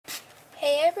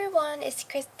everyone, it's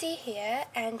Christie here,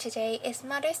 and today is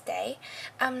Mother's Day.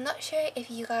 I'm not sure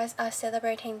if you guys are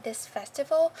celebrating this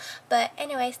festival, but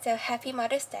anyway, so happy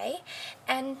Mother's Day.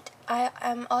 And I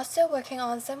am also working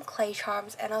on some clay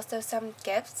charms and also some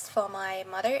gifts for my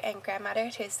mother and grandmother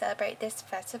to celebrate this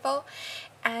festival.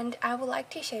 And I would like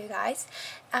to show you guys.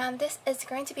 This is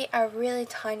going to be a really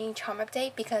tiny charm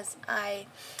update because I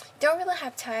don't really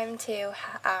have time to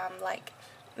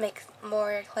make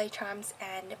more clay charms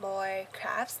and more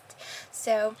crafts,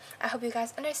 so I hope you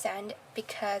guys understand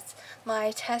because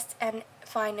my test and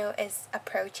final is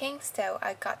approaching, so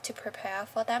I got to prepare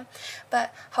for them.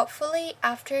 But hopefully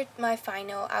after my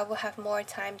final I will have more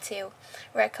time to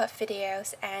record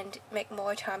videos and make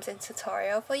more charms and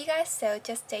tutorial for you guys, so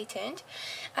just stay tuned.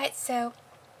 Alright, so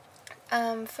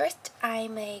first I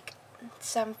make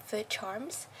some food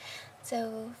charms.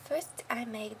 So first I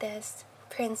make this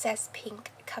princess pink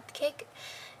cupcake.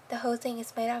 The whole thing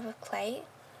is made out of clay,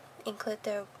 include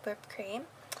the whipped cream,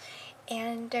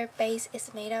 and the base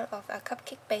is made out of a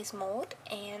cupcake base mold,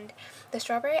 and the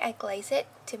strawberry I glaze it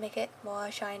to make it more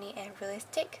shiny and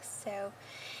realistic. So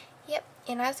yep,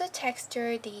 and I also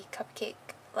texture the cupcake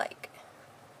like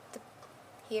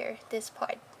here, this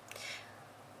part.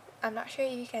 I'm not sure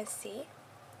if you can see.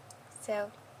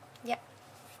 So yeah,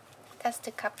 that's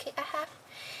the cupcake I have.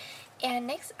 And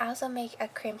next I also make a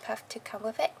cream puff to come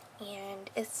with it, and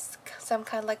it's some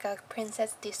kind of like a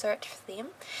princess dessert theme.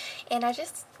 And I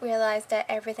just realized that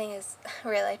everything is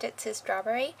related to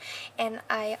strawberry, and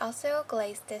I also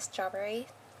glazed this strawberry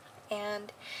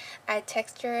and I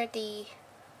texture the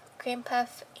cream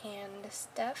puff and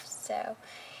stuff. So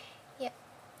yeah,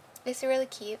 it's really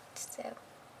cute. So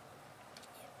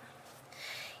yeah,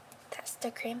 that's the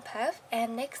cream puff.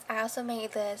 And next I also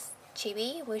made this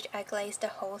chibi, which I glazed the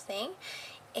whole thing,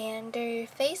 and the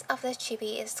face of the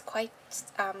chibi is quite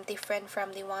different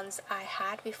from the ones I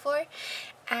had before,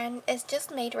 and it's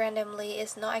just made randomly.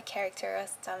 It's not a character or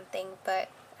something, but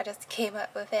I just came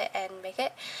up with it and make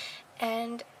it.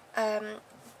 And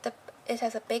it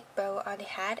has a big bow on the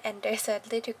head, and there's a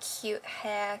little cute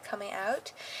hair coming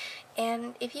out.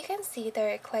 And if you can see,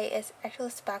 the clay is actually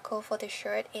sparkle for the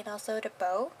shirt and also the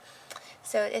bow,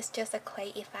 so it's just a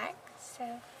clay effect.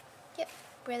 So yep,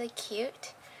 really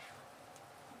cute.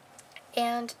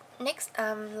 And next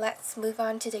let's move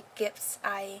on to the gifts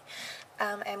I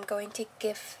am going to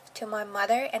give to my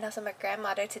mother and also my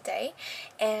grandmother today.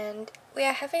 And we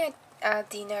are having a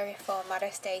dinner for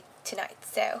Mother's Day tonight,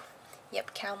 so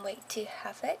yep, can't wait to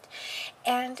have it.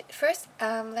 And first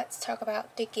let's talk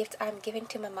about the gift I'm giving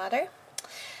to my mother.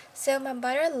 So my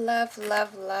mother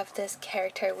love this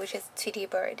character, which is Tweety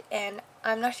Bird, and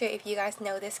I'm not sure if you guys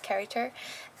know this character.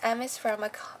 It's from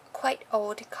a quite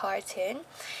old cartoon,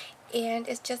 and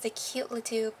it's just a cute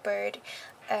little bird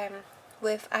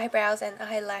with eyebrows and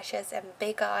eyelashes and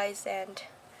big eyes, and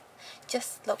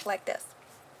just look like this.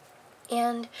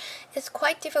 And it's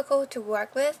quite difficult to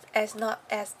work with, as not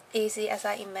as easy as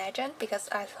I imagined, because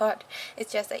I thought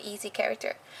it's just an easy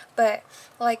character, but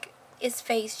like its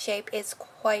face shape is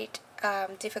quite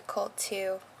difficult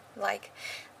to like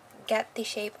get the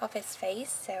shape of its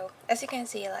face. So as you can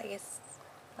see, like it's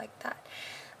like that.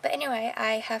 But anyway,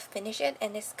 I have finished it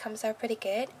and it comes out pretty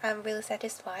good. I'm really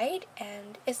satisfied,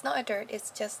 and it's not a dirt, it's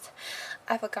just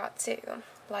I forgot to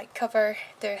like cover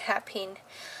the hat pin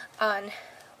on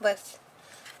with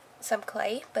some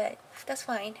clay, but that's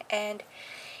fine. And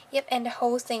yep, and the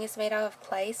whole thing is made out of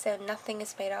clay, so nothing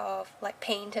is made out of like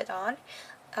painted on.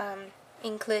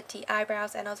 Include the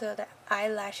eyebrows and also the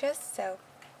eyelashes. So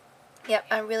yep,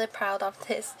 I'm really proud of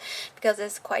this because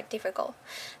it's quite difficult.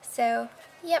 So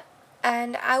yep,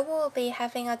 and I will be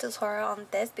having a tutorial on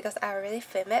this because I already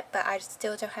filmed it, but I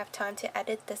still don't have time to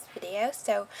edit this video,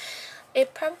 so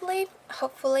it probably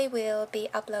hopefully will be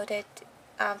uploaded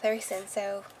very soon.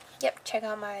 So yep, check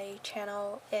out my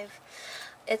channel if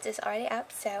it is already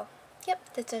up. So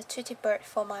yep, this is a Tweety Bird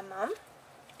for my mom,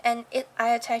 and I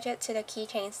attach it to the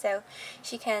keychain so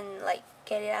she can like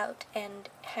get it out and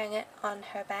hang it on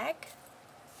her bag.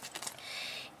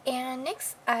 And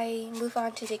next I move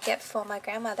on to the gift for my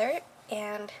grandmother.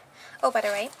 And oh, by the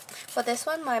way, for this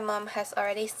one my mom has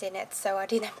already seen it, so I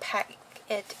didn't pack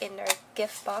it in her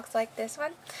gift box like this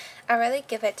one. I already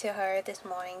give it to her this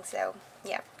morning, so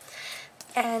yeah.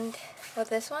 And for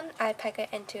this one I pack it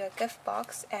into a gift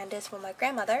box, and this for my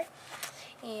grandmother.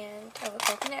 And I will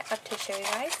open it up to show you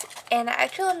guys. And I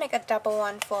actually make a double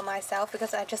one for myself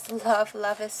because I just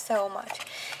love it so much.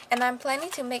 And I'm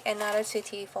planning to make another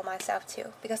Tweety for myself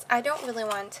too, because I don't really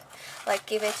want like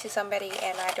give it to somebody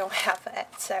and I don't have it.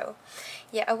 So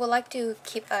yeah, I would like to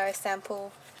keep a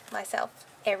sample myself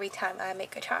every time I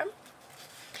make a charm.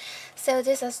 So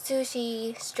this is a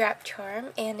sushi strap charm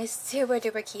and it's super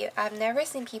duper cute. I've never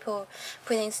seen people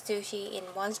putting sushi in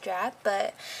one strap,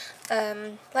 but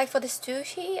like for the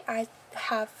sushi, I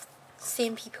have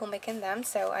seen people making them,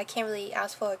 so I can't really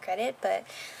ask for a credit, but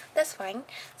that's fine.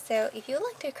 So if you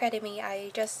like to credit me, I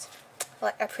just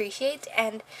like appreciate.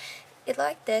 And it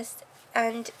like this,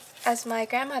 and as my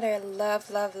grandmother loved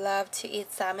to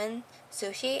eat salmon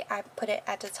sushi, I put it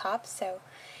at the top. So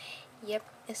yep,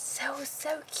 it's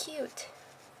so cute.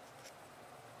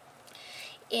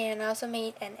 And I also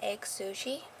made an egg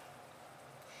sushi,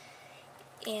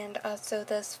 and also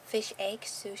this fish egg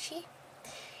sushi,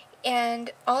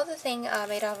 and all the things are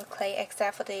made out of clay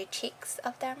except for the cheeks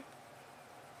of them.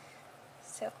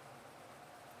 So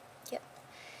yep.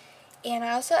 And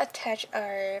I also attached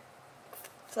our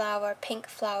flower, pink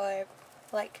flower,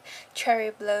 like cherry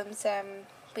blooms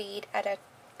bead at the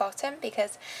bottom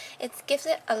because it gives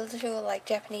it a little like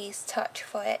Japanese touch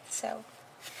for it. So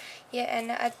yeah,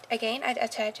 and again I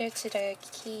attach it to the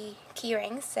key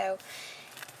ring so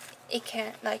it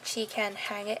can, like, she can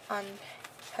hang it on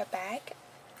her bag.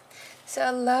 So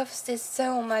I love this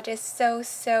so much. It's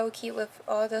so cute with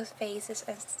all those faces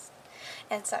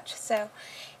and such. So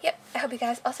yep, I hope you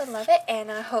guys also love it,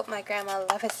 and I hope my grandma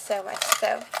loves it so much.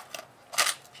 So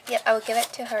yep, I will give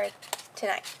it to her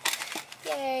tonight.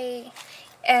 Yay!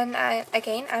 And I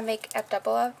make a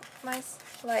double of my,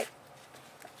 like,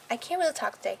 I can't really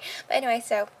talk today. But anyway,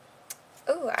 so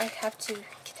ooh, I have to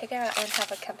take it out and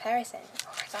have a comparison.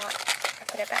 Oh my god, I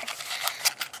put it back.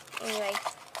 Anyway,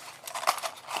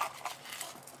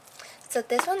 so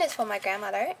this one is for my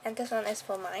grandmother, and this one is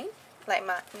for mine, like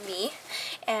me.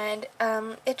 And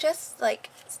it's just like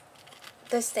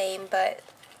the same, but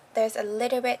there's a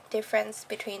little bit difference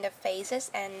between the faces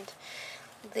and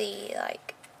the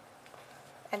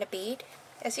and the bead.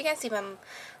 As you can see, my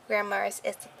grandma's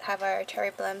have a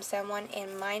cherry blossom one,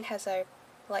 and mine has a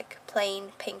like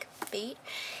plain pink bead,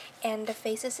 and the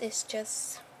faces is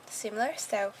just similar.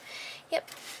 So yep,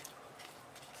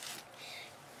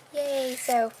 yay!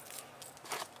 So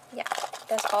yeah,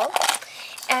 that's all.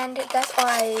 And that's all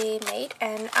I made,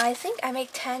 and I think I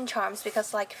made 10 charms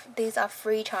because like these are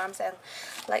free charms, and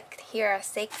like here are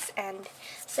 6 and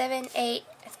 7, 8,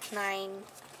 9,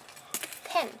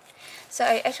 10. So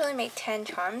I actually made 10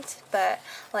 charms, but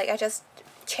like I just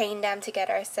chained them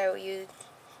together so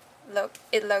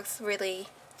it looks really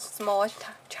small,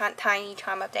 tiny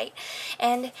charm update.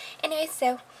 And anyway,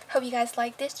 so hope you guys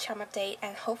like this charm update,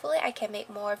 and hopefully I can make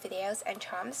more videos and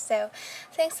charms. So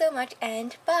thanks so much,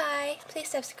 and bye. Please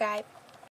subscribe.